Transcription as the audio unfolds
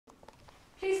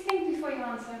Please think before you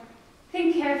answer.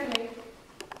 Think carefully.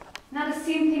 Nada's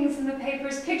seen things in the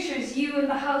papers, pictures, you in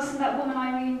the house and that woman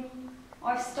Irene. Oh,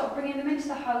 I've stopped bringing them into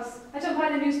the house. I don't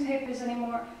buy the newspapers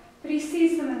anymore, but he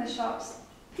sees them in the shops.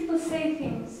 People say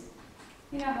things.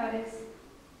 You know how it is.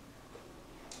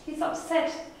 He's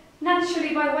upset,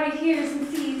 naturally, by what he hears and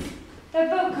sees. They're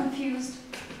both confused,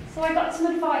 so I got some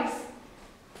advice.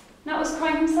 Nat was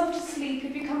crying himself to sleep.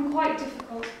 It had become quite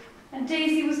difficult, and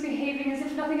Daisy was behaving as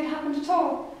if nothing had happened at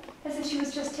all, as if she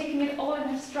was just taking it all in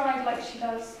her stride like she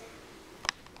does.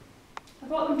 I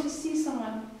brought them to see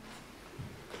someone,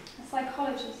 a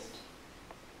psychologist.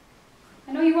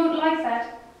 I know you won't like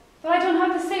that, but I don't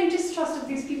have the same distrust of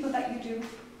these people that you do.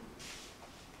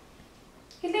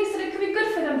 He thinks that it could be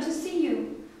good for them to see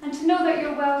you and to know that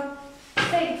you're, well,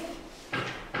 safe.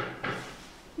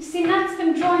 You see, Nat's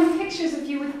been drawing pictures of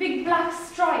you with big black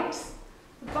stripes,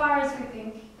 the bars, we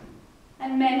think,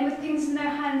 and men with things in their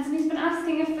hands, and he's been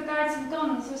asking if the guards have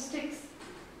guns or sticks.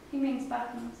 He means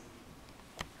batons.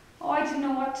 Oh, I didn't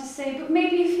know what to say, but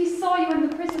maybe if he saw you in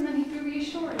the prison, then he'd be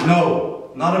reassured.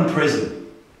 No, not in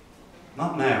prison.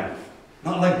 Not now.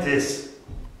 Not like this.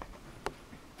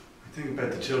 I think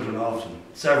about the children often,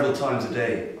 several times a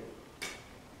day.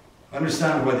 I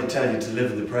understand why they tell you to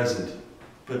live in the present,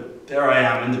 but there I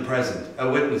am in the present, a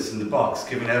witness in the box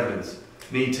giving evidence,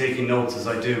 me taking notes as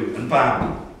I do, and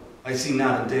bam, I see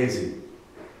Nat and Daisy.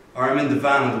 Or I'm in the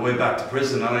van on the way back to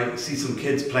prison and I see some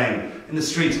kids playing in the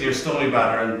streets near Stony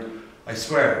Batter, and I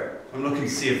swear, I'm looking to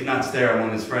see if Nat's there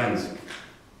among his friends.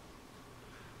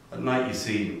 At night, you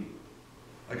see,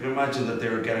 I can imagine that they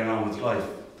were getting on with life,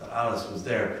 that Alice was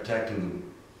there protecting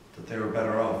them, that they were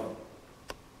better off.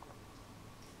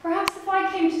 Perhaps if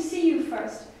I came to see you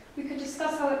first, we could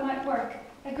discuss how it might work,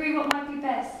 agree what might be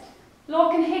best.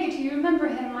 Lorcan Hegarty, you remember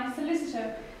him, my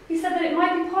solicitor. He said that it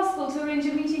might be possible to arrange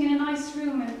a meeting in a nice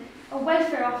room in a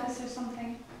welfare office or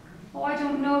something. Oh, I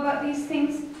don't know about these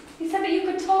things. He said that you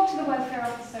could talk to the welfare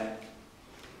officer.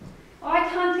 Oh, I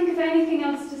can't think of anything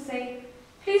else to say.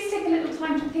 Please take a little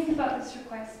time to think about this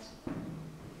request.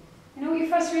 I know what your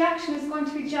first reaction is going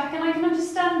to be, Jack, and I can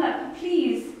understand that, but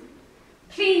please,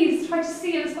 please try to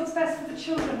see it as what's best for the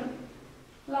children.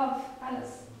 Love,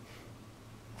 Alice.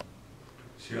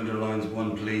 She underlines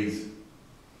one please.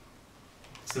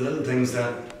 It's the little things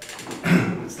that,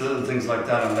 it's the little things like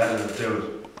that and letting her do it.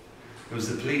 It was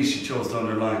the please she chose to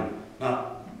underline,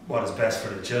 not what is best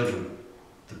for the children.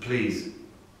 The please,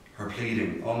 her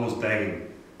pleading, almost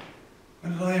begging.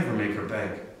 When did I ever make her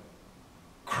beg?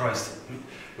 Christ,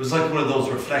 it was like one of those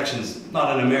reflections,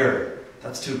 not in a mirror,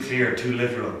 that's too clear, too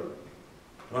literal,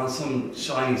 but on some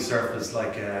shiny surface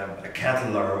like a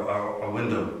kettle or a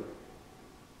window.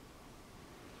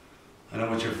 I know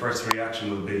what your first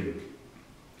reaction will be.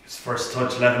 His first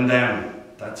touch let him down.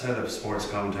 That's how the sports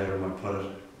commentator might put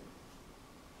it.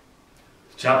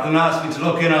 The chaplain asked me to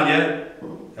look in on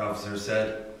you, the officer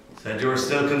said. Said you were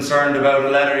still concerned about a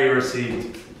letter you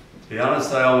received. To be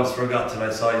honest, I almost forgot till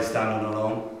I saw you standing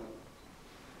alone.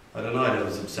 I denied I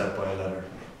was upset by a letter.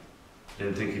 I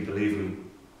didn't think he'd believe me.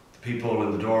 The peephole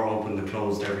in the door opened and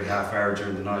closed every half hour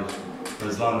during the night, but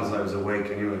as long as I was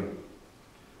awake anyway.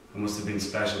 It must have been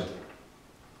special.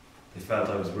 They felt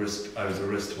I was a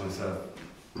risk to myself.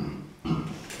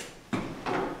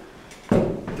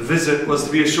 The visit was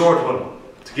to be a short one,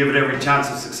 to give it every chance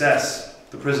of success.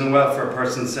 The prison welfare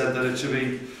person said that it should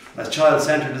be as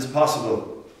child-centred as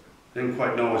possible. I didn't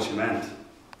quite know what she meant.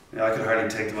 Yeah, I could hardly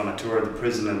take them on a tour of the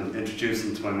prison and introduce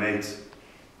them to my mates.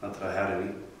 Not that I had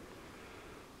any.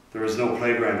 There was no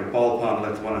playground or ball pond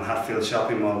like the one in Hatfield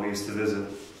shopping mall we used to visit.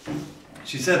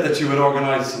 She said that she would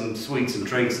organise some sweets and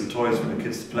drinks and toys for the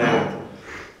kids to play with.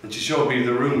 And she showed me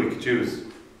the room we could use.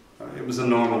 It was a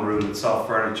normal room with soft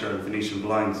furniture and Venetian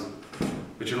blinds,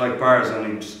 which are like bars,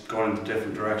 only just going in a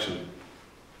different direction.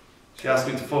 She asked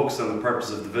me to focus on the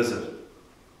purpose of the visit.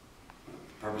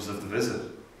 The purpose of the visit?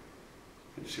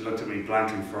 She looked at me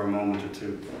blankly for a moment or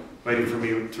two, waiting for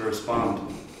me to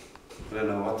respond. I didn't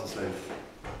know what to say.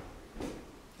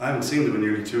 I haven't seen them in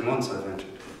nearly 2 months, I ventured.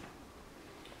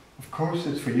 Of course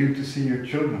it's for you to see your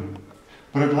children,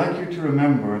 but I'd like you to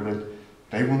remember that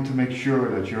they want to make sure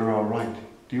that you're all right.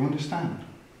 Do you understand?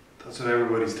 That's what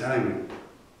everybody's telling me.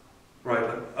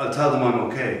 Right, I'll tell them I'm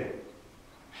okay.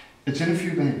 It's in a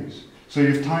few days, so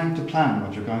you've time to plan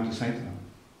what you're going to say to them.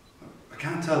 I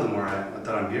can't tell them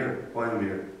that I'm here, why I'm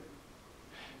here.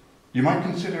 You might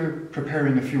consider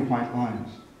preparing a few white lines,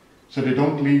 so they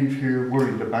don't leave here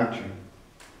worried about you.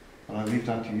 But I'll leave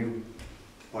that to you.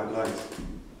 White lines?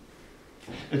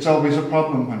 It's always a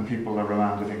problem when people are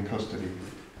remanded in custody.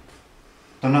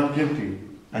 They're not guilty,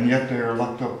 and yet they are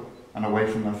locked up and away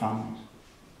from their families.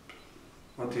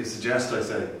 What do you suggest I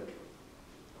say?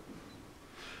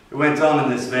 It went on in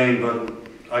this vein, but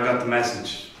I got the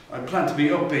message. I planned to be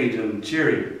upbeat and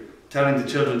cheery, telling the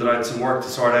children that I had some work to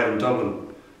sort out in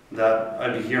Dublin, that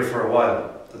I'd be here for a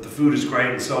while, that the food is great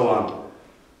and so on.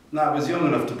 And I was young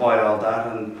enough to buy all that,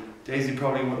 and Daisy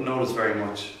probably wouldn't notice very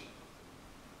much.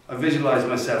 I visualised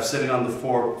myself sitting on the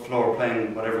floor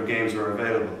playing whatever games were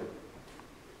available.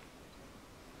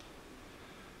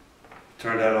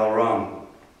 Turned out all wrong.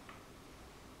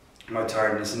 My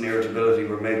tiredness and irritability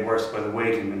were made worse by the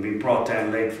waiting and being brought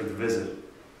down late for the visit.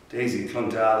 Daisy clung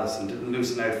to Alice and didn't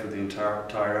loosen out for the entire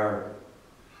hour.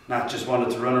 Nat just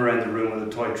wanted to run around the room with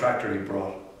a toy tractor he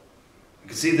brought. I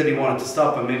could see that he wanted to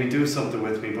stop and maybe do something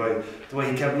with me by the way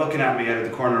he kept looking at me out of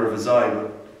the corner of his eye,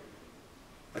 but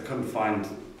I couldn't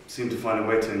seem to find a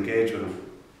way to engage with him.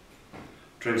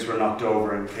 Drinks were knocked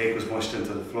over and cake was mushed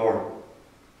into the floor.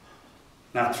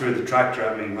 Nat threw the tractor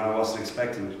at me when I wasn't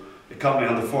expecting it. It caught me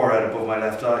on the forehead above my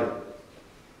left eye.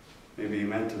 Maybe he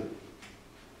meant it.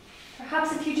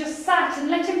 Perhaps if you just sat and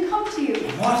let him come to you.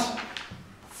 What?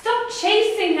 Stop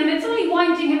chasing him. It's only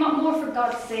winding him up more, for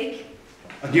God's sake.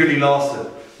 I nearly lost it.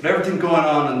 With everything going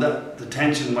on and the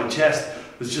tension in my chest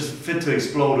was just fit to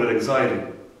explode with anxiety.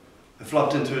 I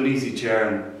flopped into an easy chair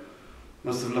and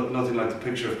must have looked nothing like the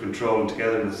picture of control and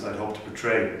togetherness I'd hoped to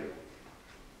portray.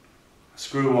 A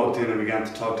screw walked in and began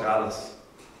to talk to Alice.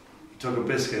 He took a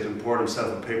biscuit and poured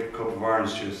himself a paper cup of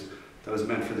orange juice that was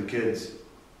meant for the kids.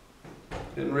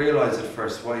 I didn't realise at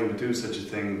first why he would do such a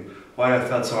thing, why I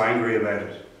felt so angry about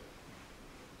it.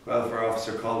 The welfare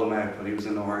officer called him out, but he was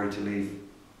in no hurry to leave.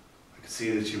 I could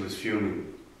see that she was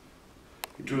fuming.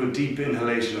 He drew a deep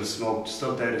inhalation of smoke,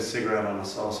 stuffed out a cigarette on a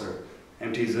saucer,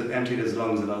 emptied his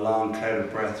lungs in a long cloud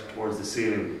of breath towards the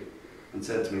ceiling, and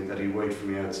said to me that he'd wait for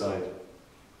me outside.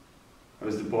 I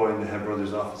was the boy in the head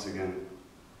brother's office again.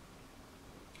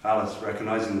 Alice,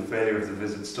 recognising the failure of the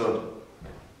visit, stood,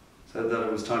 said that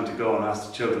it was time to go and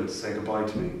asked the children to say goodbye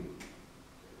to me.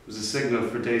 It was a signal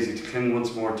for Daisy to cling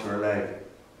once more to her leg,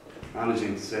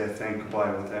 managing to say a faint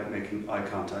goodbye without making eye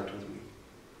contact with me.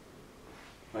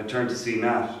 I turned to see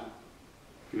Nat.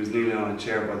 He was kneeling on a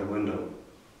chair by the window.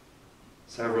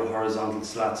 Several horizontal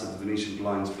slats of the Venetian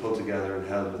blinds pulled together and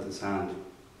held with his hand,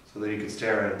 so that he could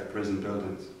stare out at the prison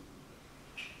buildings.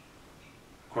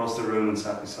 I crossed the room and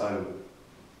sat beside him.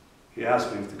 He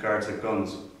asked me if the guards had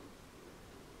guns.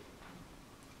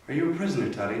 "Are you a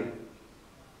prisoner, Taddy?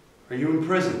 Are you in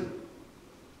prison?"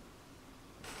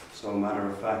 So matter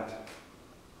of fact.